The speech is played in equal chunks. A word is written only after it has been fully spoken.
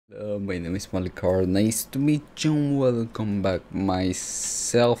My name is Malik. Nice to meet you. Welcome back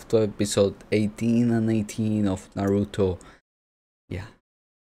myself to episode 18 and 18 of Naruto. Yeah,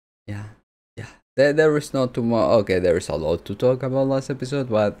 yeah, yeah. There is not too much. Okay, there is a lot to talk about last episode,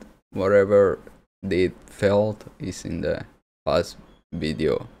 but whatever they felt is in the past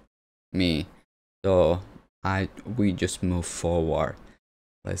video. Me. So we just move forward.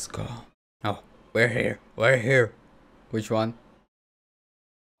 Let's go. Oh, we're here. We're here. Which one?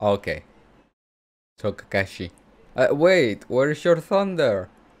 Okay. So Kakashi. Wait, where's your thunder?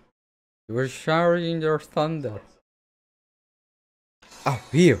 You were showering your thunder. Oh,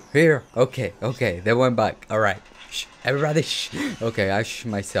 here. Okay. They went back. Alright. Shh, everybody shh. Okay, I shh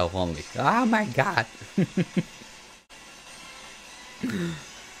myself only. Oh my god.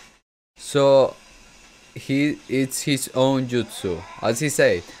 So, it's his own jutsu. As he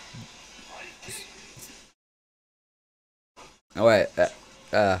said. Oh, wait,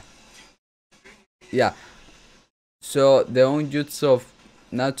 yeah. So, the own jutsu of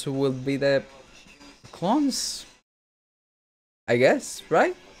Natsu will be the clones? I guess,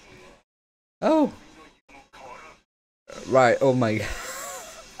 right? Oh. Right, oh my god.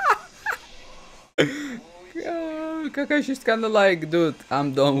 Kakashi's kinda like, dude,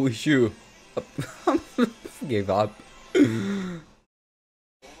 I'm done with you. Give up.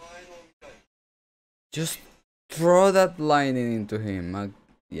 Just throw that lightning into him.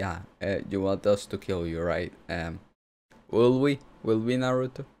 Yeah, you want us to kill you, right? Will we? Will we,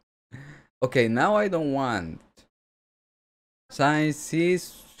 Naruto? Okay, now I don't want. Since he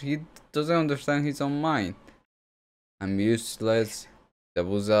doesn't understand his own mind. I'm useless.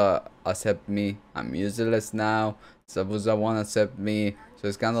 Zabuza accept me. I'm useless now. Zabuza won't accept me. So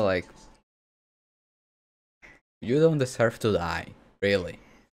it's kind of like, you don't deserve to die, really.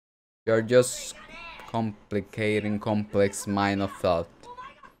 You're just complicating complex mind of thought.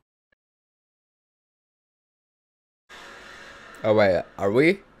 Oh wait, are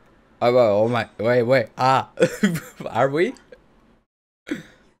we? Oh my, wait. Ah, are we?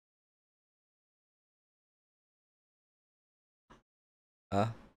 Uh,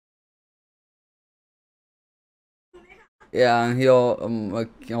 yeah, and he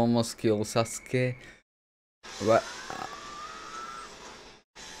almost killed Sasuke. But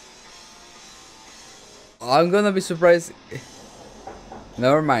I'm gonna be surprised.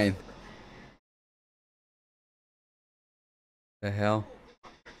 Never mind. The hell?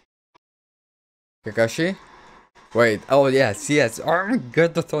 Kakashi? Wait, oh yes. Oh my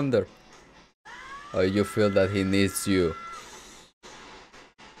god, the thunder. Oh, you feel that he needs you.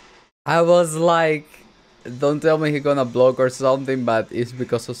 I was like, don't tell me he gonna block or something, but it's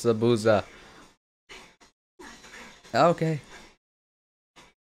because of Zabuza. Okay.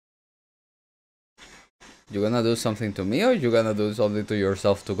 You gonna do something to me or you gonna do something to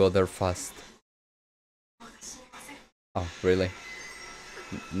yourself to go there fast? Oh, really?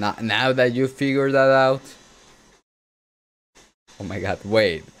 Now that you figured that out? Oh my god,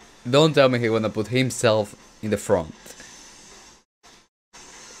 wait. Don't tell me he wanna put himself in the front.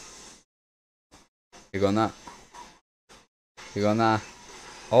 He gonna...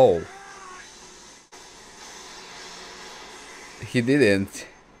 Oh. He didn't.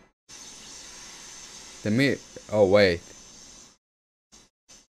 Oh, wait.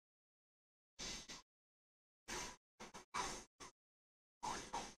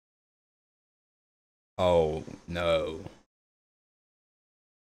 Oh, no.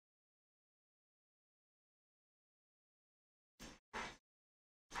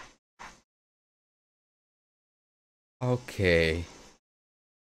 Okay.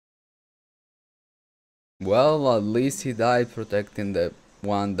 Well, at least he died protecting the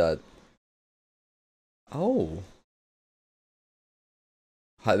one that... Oh.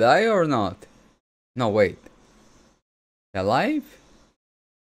 Had I or not? No, wait. Alive?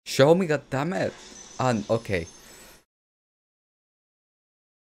 Show me, goddammit. Okay.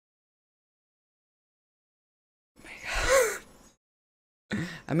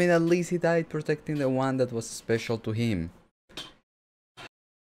 I mean, at least he died protecting the one that was special to him.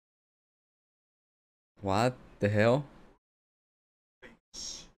 What the hell?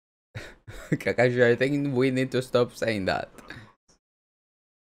 Kakashi, I think we need to stop saying that.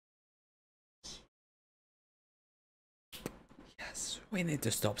 Yes, we need to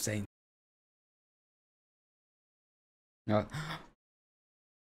stop saying.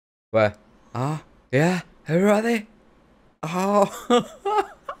 What? Ah, yeah, everybody. Oh,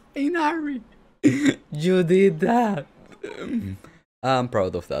 Inari, you did that. I'm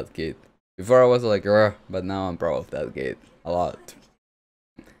proud of that kid. Before I was like, but now I'm proud of that kid a lot.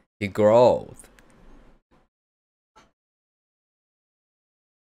 He growed.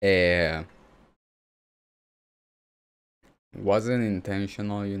 Uh, wasn't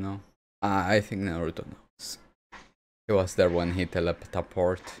intentional, you know. I think Naruto knows. He was there when he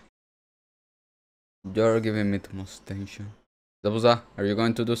teleported. You're giving me too much attention. Zabuza, are you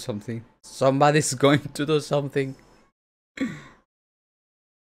going to do something? Somebody's going to do something.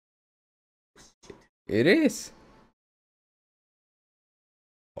 It is.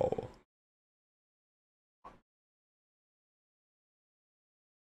 Oh.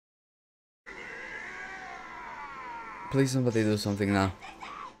 Please somebody do something now.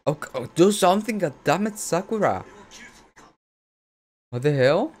 Oh, do something, goddammit, Sakura. What the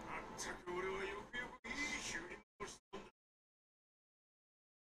hell?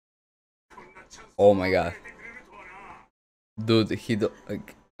 Oh my god. Dude, he do...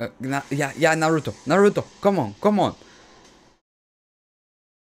 yeah, Naruto, come on.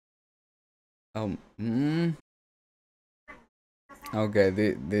 Okay,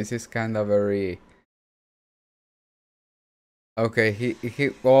 this is kind of very... Okay,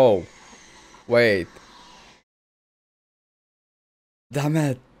 oh, wait. Damn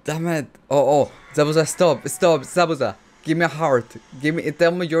it. Oh, Zabuza, stop, Zabuza. Give me a heart.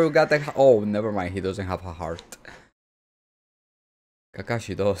 Tell me you got a... Oh, never mind, he doesn't have a heart.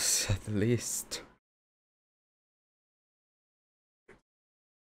 Kakashi does, at least.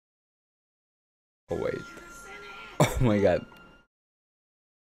 Oh, wait. Oh my god.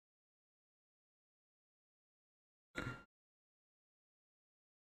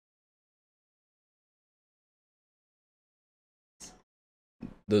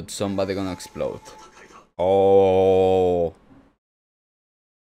 Dude, somebody gonna explode. Oh.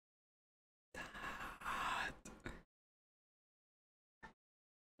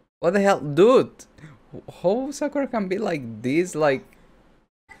 What the hell? Dude! How Sakura can be like this? Like...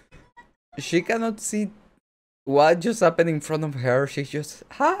 She cannot see what just happened in front of her. She's just...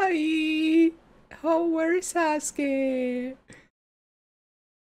 Hi! Oh, where is Sasuke?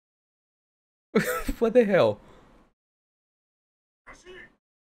 What the hell?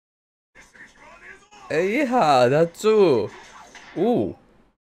 Yeah, that too. Ooh.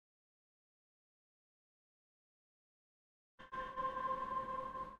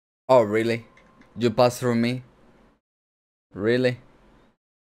 Oh, really? You passed through me? Really?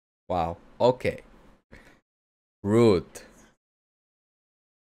 Wow. Okay. Rude.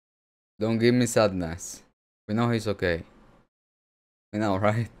 Don't give me sadness. We know he's okay. We know,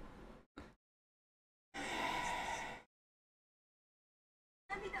 right?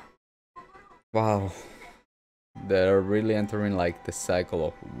 Wow. They're really entering like the cycle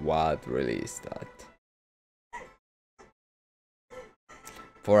of what really is that.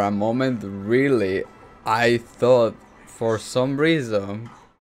 For a moment, really, I thought for some reason,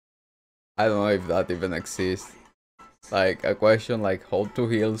 I don't know if that even exists, like a question like how to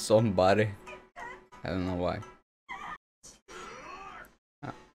heal somebody. I don't know why.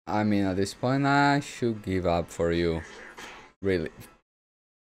 I mean, at this point, I should give up for you. Really.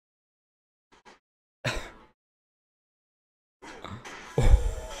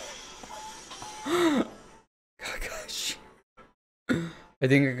 Kakashi. I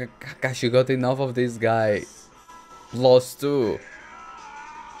think Kakashi got enough of this guy. Lost too.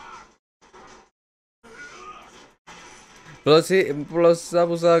 Plus,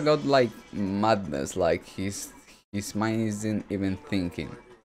 Zabuza got like madness. Like his mind isn't even thinking.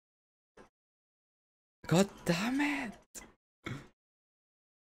 God damn it!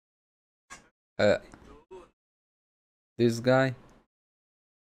 This guy.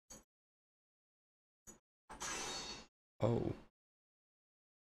 Oh.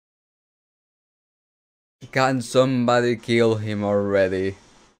 Can somebody kill him already?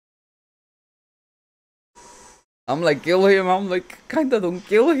 I'm like, kill him. I'm like, kinda don't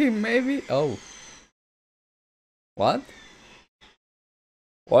kill him, maybe. Oh. What?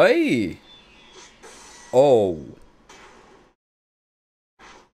 Why? Oh.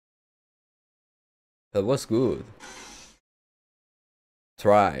 That was good.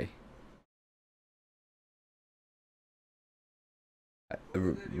 Try.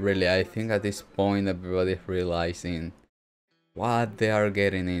 Really, I think at this point everybody's realizing what they are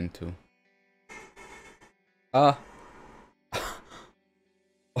getting into. Ah.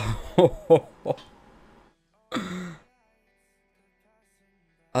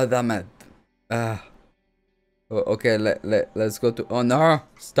 Oh, damn it. Okay, let's go to... Oh, no!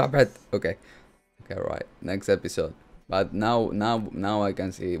 Stop it! Okay. Okay, right. Next episode. But now I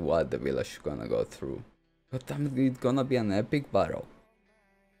can see what the village is gonna go through. God damn it, it's gonna be an epic battle.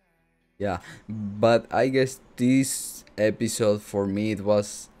 Yeah, but I guess this episode for me, it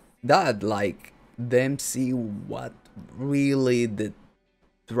was that, like, them see what really the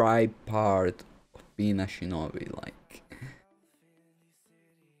dry part of being a shinobi,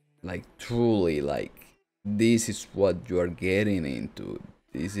 like truly, like this is what you are getting into.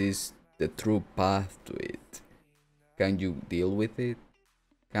 This is the true path to it. Can you deal with it?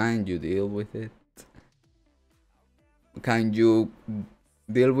 Can you deal with it? Can you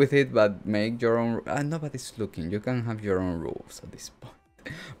deal with it but make your own? Nobody's looking. You can have your own rules at this point.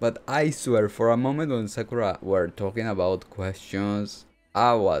 But I swear, for a moment when Sakura were talking about questions,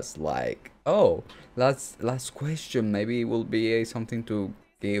 I was like, oh, last question. Maybe it will be something to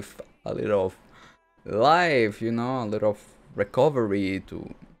give a little of life, you know, a little of recovery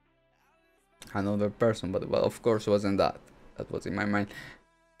to another person. But well, of course, wasn't that. That was in my mind.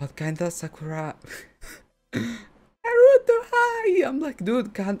 But kinda Sakura. Naruto, hi! I'm like,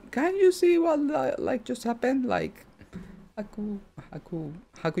 dude, can you see what like just happened? Like,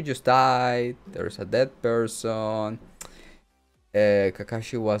 Haku just died. There's a dead person.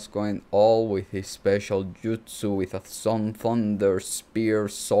 Kakashi was going all with his special jutsu with a sun thunder spear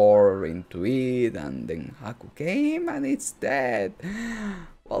sword into it, and then Haku came and it's dead.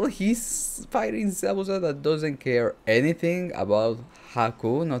 Well, he's fighting Zabuza that doesn't care anything about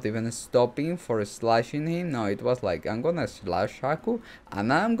Haku, not even stopping for slashing him. No, it was like, I'm gonna slash Haku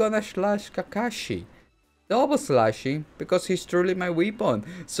and I'm gonna slash Kakashi. Double slashing, because he's truly my weapon.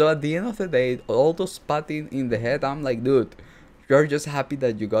 So at the end of the day, all those patting in the head, I'm like, dude, you're just happy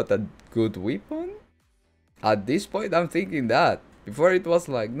that you got a good weapon? At this point, I'm thinking that. Before it was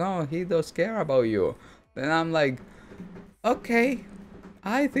like, no, he does care about you. Then I'm like, okay,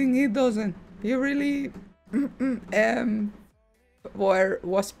 I think he doesn't. He really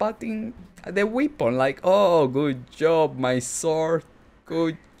was patting the weapon, like, oh, good job, my sword.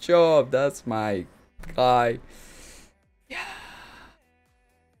 Good job, that's my guy. Yeah.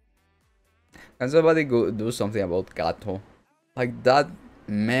 Can somebody go do something about Gato? Like, that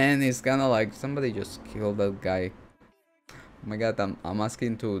man is kinda like, somebody just killed that guy. Oh my god, I'm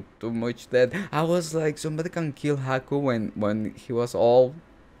asking too much that. I was like, somebody can kill Haku when he was all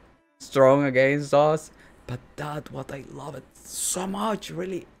strong against us. But that what I love it so much,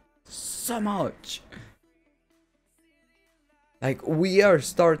 really, so much. Like, we are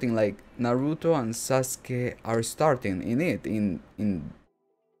starting, like Naruto and Sasuke are starting in it, in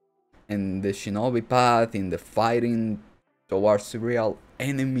the shinobi path, in the fighting towards real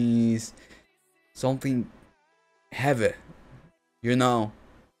enemies, something heavy, you know.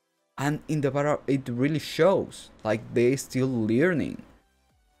 And in the battle, it really shows, like, they still learning.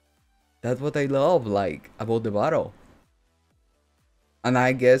 That's what I love, like, about the battle. And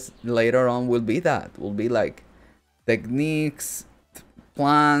I guess later on will be that, will be like techniques,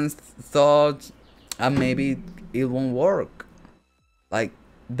 plans, thoughts, and maybe it won't work. Like,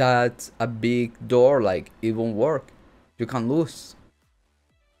 that's a big door, like, it won't work. You can lose.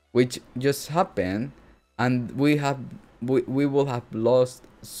 Which just happened, and we will have lost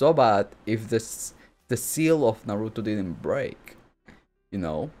so bad if the seal of Naruto didn't break, you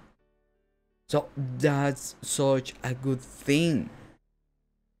know? So that's such a good thing.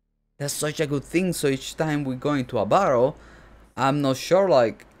 That's such a good thing. So each time we go into a battle, I'm not sure,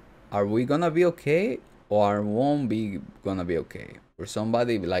 like, are we gonna be okay or won't be gonna be okay? Or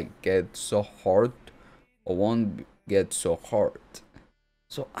somebody like get so hurt or won't get so hurt.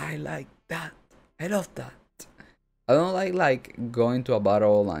 So I like that. I love that. I don't like going to a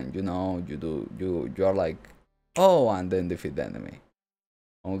battle and, you know, you're like, oh, and then defeat the enemy.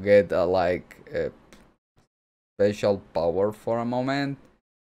 Or get like a special power for a moment.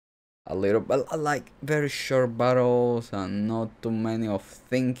 A little, but I like very short battles and not too many of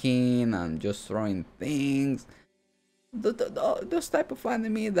thinking and just throwing things. Those type of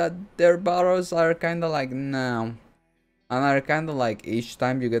enemy that their battles are kind of like, no, and are kind of like, each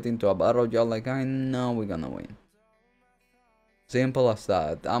time you get into a battle, you're like, I know we're gonna win. Simple as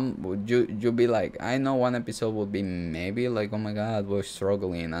that. Would you be like, I know one episode would be maybe like, oh my god, we're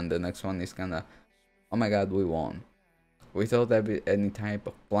struggling, and the next one is kind of, oh my god, we won. Without any type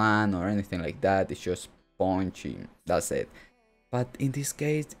of plan or anything like that. It's just punching, that's it. But in this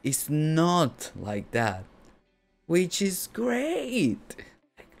case, it's not like that, which is great.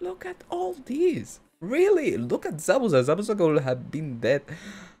 Like, look at all this. Really, look at Zabuza. Zabuza could have been dead.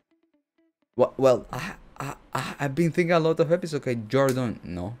 Well, I've been thinking a lot of episodes. Okay, Jordan,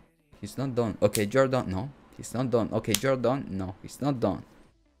 no, he's not done. Okay, Jordan, no, he's not done. Okay, Jordan, no, he's not done.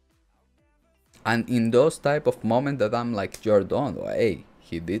 And in those type of moments that I'm like, Jordan, hey,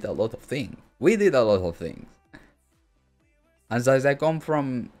 he did a lot of things. We did a lot of things. And as I come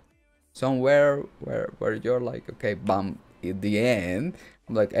from somewhere where you're like, okay, bam, at the end,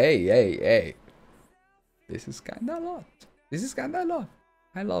 I'm like, hey, this is kinda a lot. This is kinda a lot.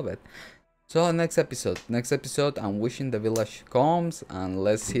 I love it. So next episode, I'm wishing the village comes and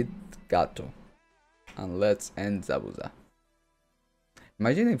let's hit Gato. And let's end Zabuza.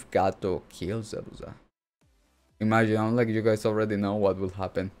 Imagine if Gato kills Zabuza. Imagine, I'm like, you guys already know what will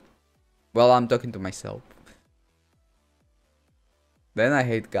happen. Well, I'm talking to myself. Then I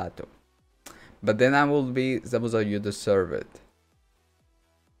hate Gato. But then I will be, Zabuza, you deserve it.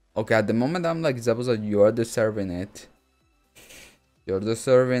 Okay, at the moment I'm like, Zabuza, you are deserving it. You're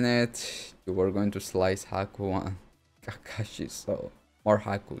deserving it. You were going to slice Haku and Kakashi, so more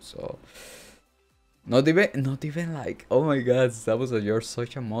Haku, so not even like, oh my god, Zabuza, you're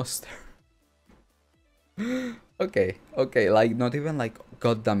such a monster. okay, like not even like,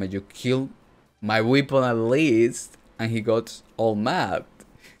 god damn it, you killed my weapon at least, and he got all mad.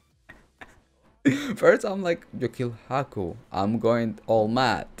 First I'm like, you killed Haku, I'm going all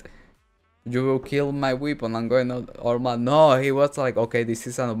mad. You will kill my weapon, I'm going all mad. No, he was like, okay, this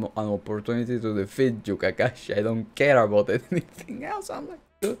is an opportunity to defeat you, Kakashi. I don't care about anything else. I'm like,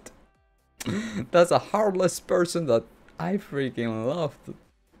 dude, that's a heartless person that I freaking love.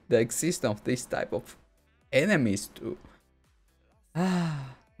 The existence of this type of enemies too.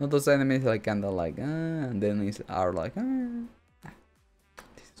 Not those enemies like kinda like, and then are like,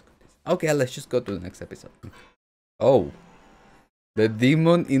 okay, let's just go to the next episode. Oh. The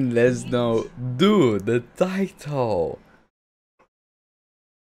demon in Let's Know. Dude, the title.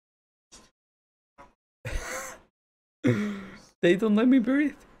 They don't let me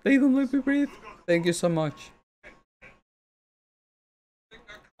breathe. They don't let me breathe. Thank you so much.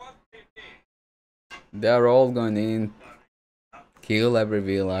 They're all going in, kill every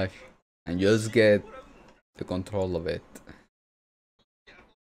village, and just get the control of it.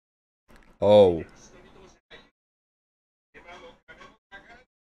 Oh.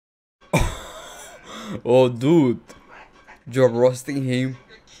 Oh, dude. You're roasting him.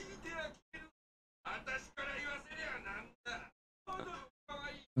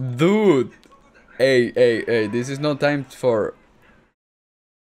 Dude. Hey, this is no time for...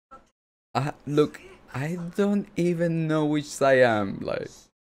 look, I don't even know which side I am, like...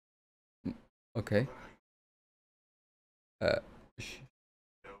 Okay.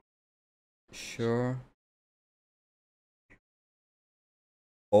 Sure.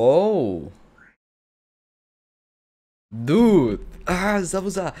 Oh. Dude.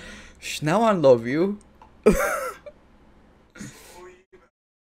 Zabuza. Now I love you.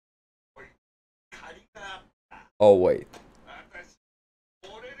 Oh, wait.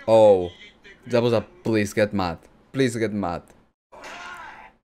 Oh. Zabuza, please get mad. Please get mad.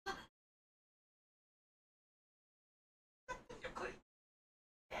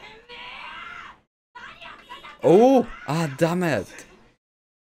 Oh! Damn it.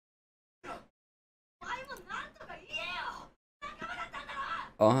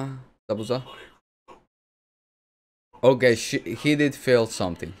 Zabuza. Okay, he did feel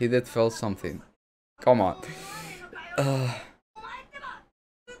something. He did feel something. Come on.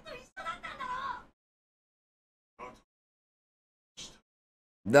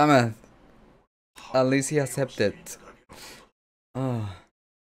 Damn it. At least he accepted. Damn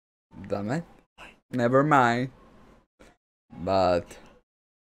it. Never mind. But...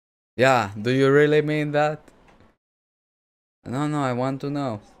 yeah, do you really mean that? No, I want to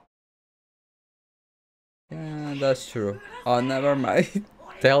know. Yeah, that's true. Oh, never mind.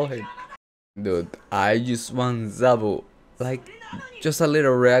 Tell him. Dude, I just want Zabu. Like, just a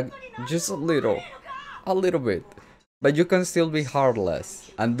little react. Just a little. A little bit. But you can still be heartless.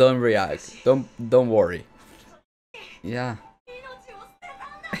 And don't react. Don't worry. Yeah.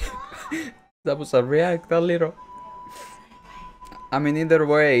 Zabuza, react a little. I mean, either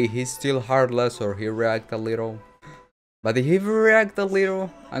way, he's still heartless or he react a little. But if he react a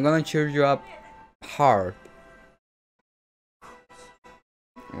little, I'm gonna cheer you up hard.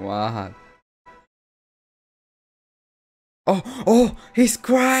 What? Oh, he's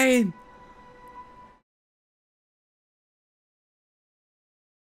crying!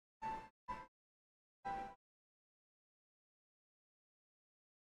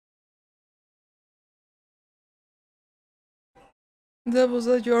 That was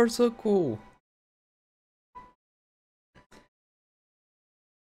that you're so cool.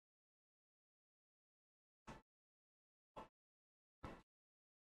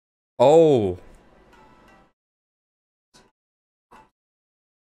 Oh.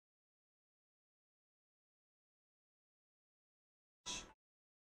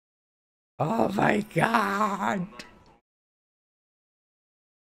 Oh my god.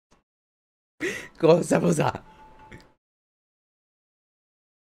 Go, Zabuza.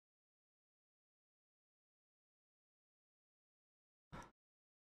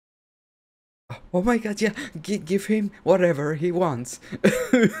 Oh my god, yeah, give him whatever he wants.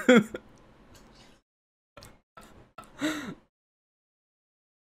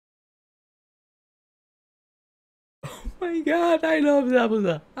 Oh my god, I love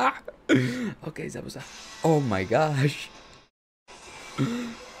Zabuza. Ah. Okay, Zabuza. Oh my gosh.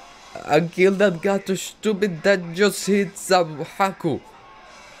 I killed that guy too stupid that just hit Haku.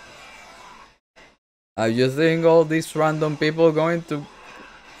 You think all these random people going to...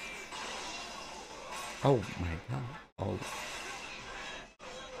 Oh my god. Oh.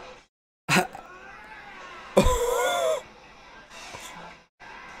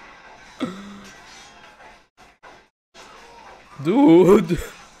 Dude.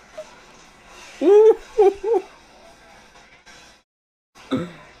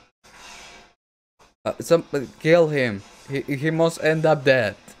 Somebody kill him. He must end up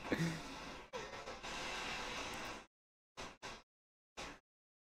dead.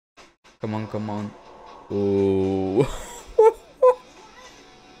 Come on, come on. Oh.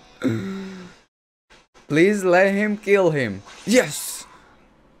 Please let him kill him. Yes.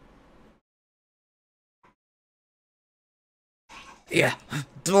 Yeah.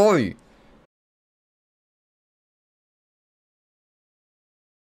 Die.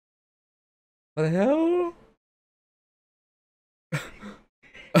 What the hell?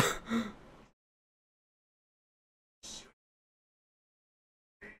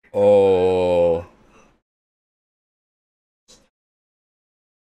 Oh.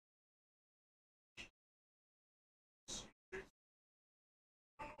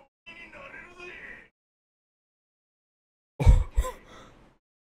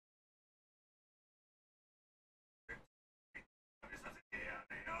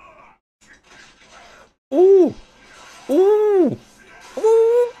 Ooh! Ooh!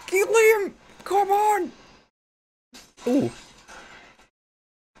 Ooh! Kill him! Come on! Ooh!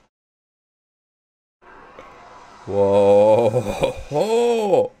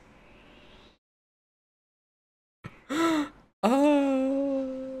 Whoa! Ah!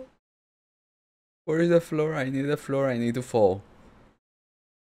 Where is the floor? I need the floor. I need to fall.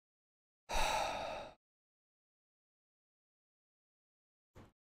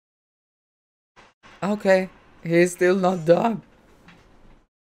 Okay, he's still not done.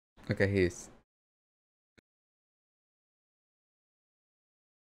 Okay, he is.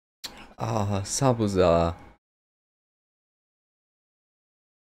 Ah, Zabuza.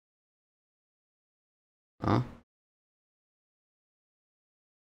 Huh?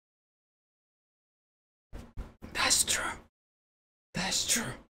 That's true. That's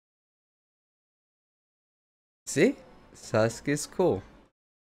true. See? Sasuke is cool.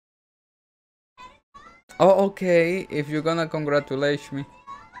 Oh, okay. If you're gonna congratulate me.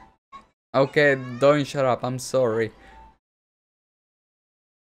 Okay, don't shut up. I'm sorry.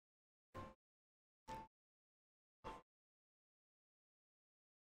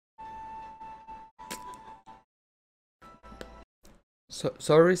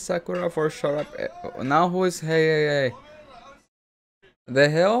 Sorry, Sakura, for shut up. Now who is hey? The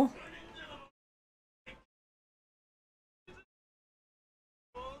hell?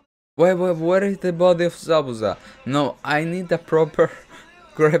 Wait, where is the body of Zabuza? No, I need a proper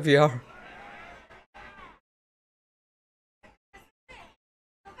graveyard.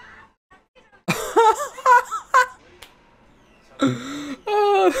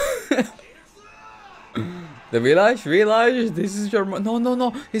 The village, this is your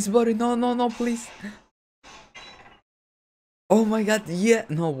no, his body, no, please. Oh my god, yeah,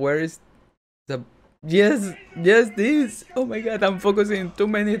 no, where is the... Yes, this. Oh my god, I'm focusing too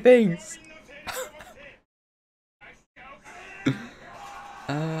many things.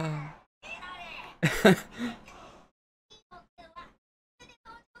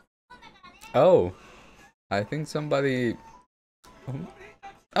 Oh, I think somebody...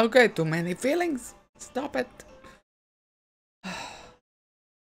 Okay, too many feelings. Stop it.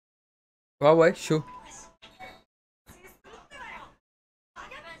 Go away, shoo.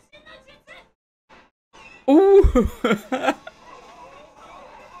 Ooh.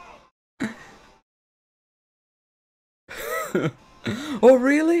 Oh,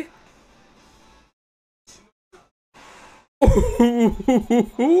 really?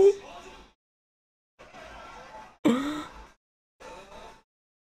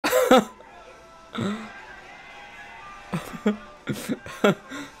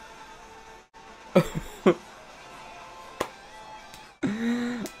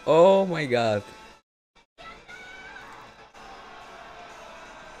 Oh my god.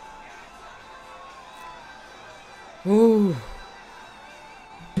 Ooh.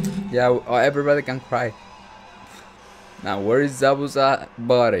 Yeah, everybody can cry. Now, where is Zabuza's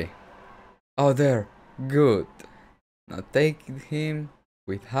body? Oh, there. Good. Now take him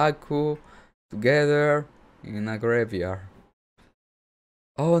with Haku together in a graveyard.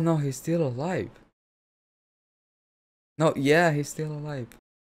 Oh no, he's still alive. No, yeah, he's still alive.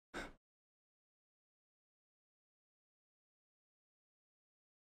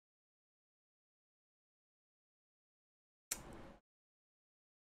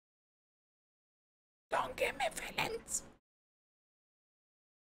 Don't give me feelings.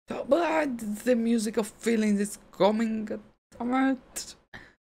 So, but the music of feelings is coming. Damn it.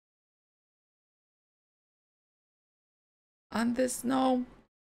 And the snow.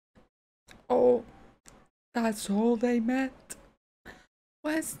 Oh, that's all they met.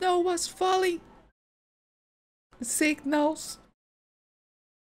 When snow was falling. Signals.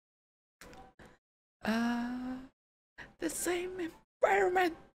 The same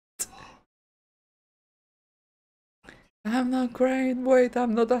environment. I'm not crying. Wait,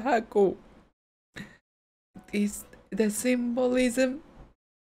 I'm not a Haku. It's the symbolism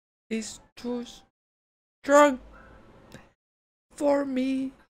is too strong for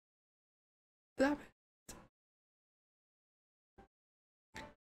me. Damn it.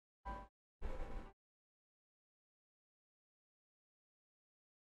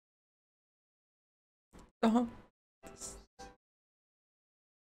 Don't.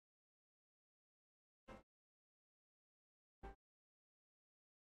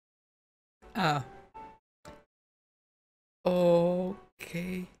 Ah.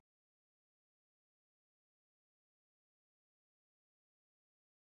 Okay.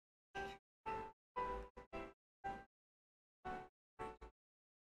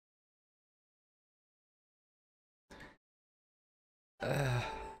 Uh.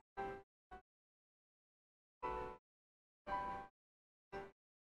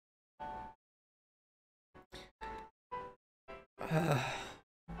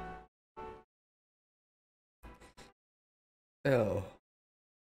 Oh.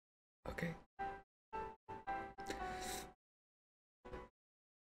 Okay.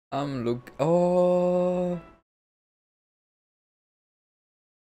 Look. Oh.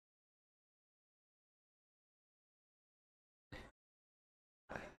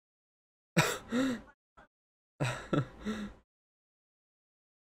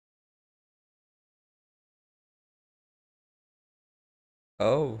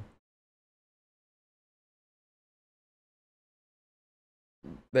 Oh.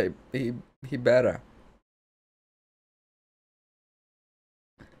 Babe, he better.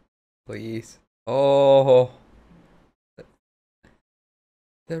 Please. Oh.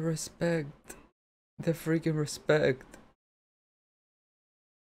 The respect. The freaking respect.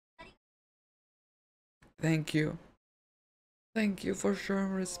 Thank you. Thank you for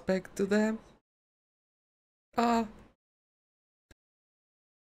showing respect to them. Ah.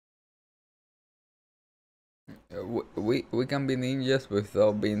 We can be ninjas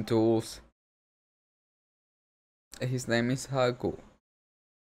without being tools. His name is Haku.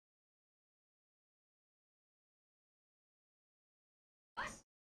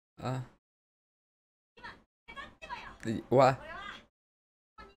 Ah. What?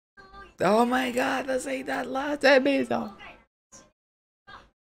 Oh my god, I say that last episode.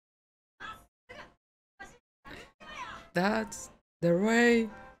 That's the way.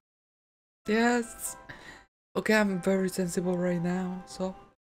 Yes. Okay, I'm very sensible right now, so.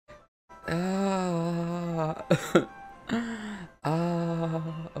 Ah.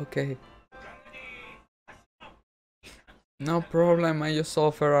 Okay. No problem, I just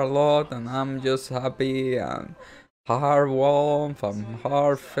suffer a lot and I'm just happy and heart warmth and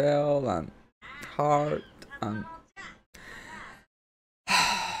heartfelt and heart and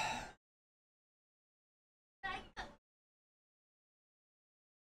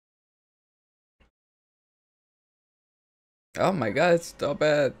oh my god, stop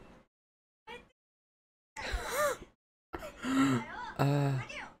it. Uh,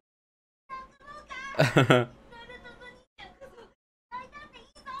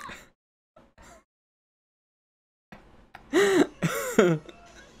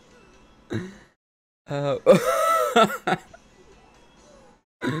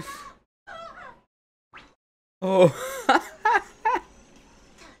 oh.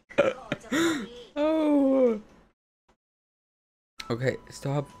 Oh. Okay,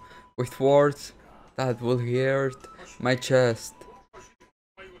 stop with words that will hurt my chest.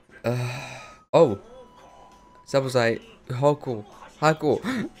 Oh, Zabuza and Haku. Haku.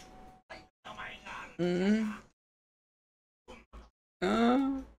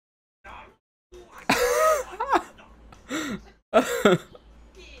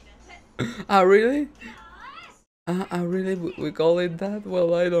 Ah, really? Ah, really? We call it that?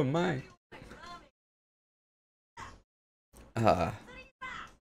 Well, I don't mind. Ah.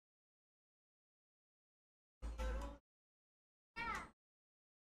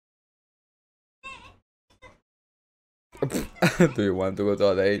 Do you want to go to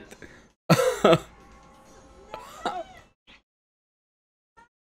a date?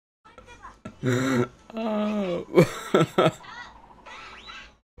 Oh.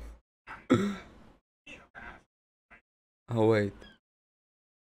 Oh wait,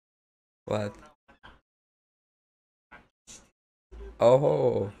 what?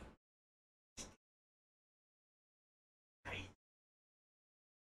 Oh,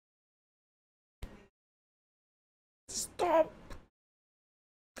 stop!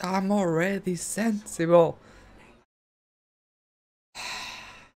 I'm already sensible.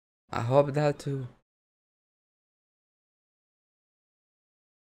 I hope that too.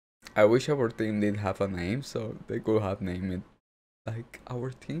 I wish our team did have a name, so they could have named it like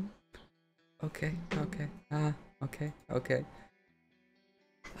our team. Okay, okay, okay, okay.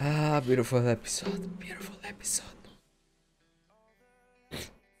 Beautiful episode, beautiful episode.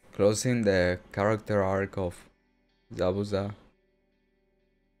 Closing the character arc of Zabuza.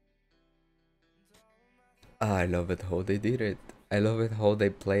 I love it how they did it. I love it how they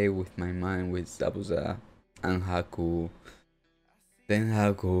play with my mind with Zabuza and Haku. Then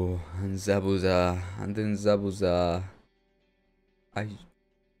Haku and Zabuza and then Zabuza. I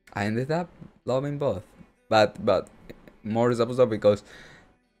I ended up loving both. But more Zabuza because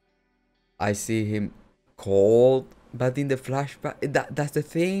I see him cold, but in the flashback, that's the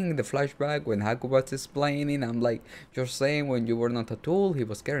thing. The flashback when Haku was explaining, I'm like, you're saying when you were not a tool, he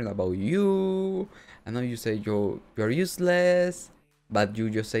was caring about you. I know you say you're useless, but you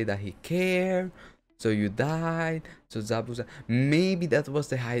just say that he cared. So you died. So Zabuza, maybe that was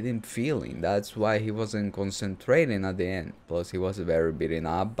the hiding feeling. That's why he wasn't concentrating at the end. Plus, he was very beaten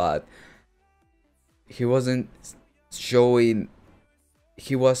up, but he wasn't showing.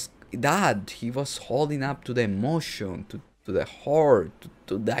 He was that he was holding up to the emotion, to the heart,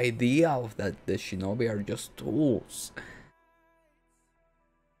 to the idea of that the shinobi are just tools.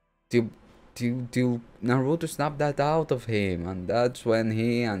 Till, till Naruto snapped that out of him, and that's when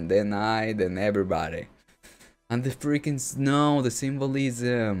he and then I, then everybody. And the freaking snow, the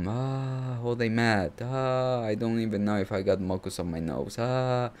symbolism. How they met. I don't even know if I got mucus on my nose.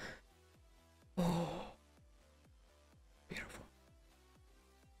 Oh, beautiful.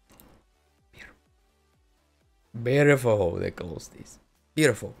 Beautiful, they close this.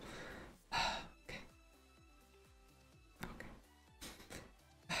 Beautiful. Okay.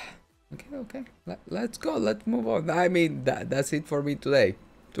 Okay. Okay. Let's go. Let's move on. I mean, that's it for me today.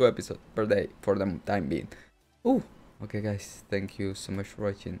 2 episodes per day for the time being. Ooh. Okay, guys. Thank you so much for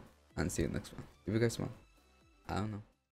watching, and see you next one. If you guys want, I don't know.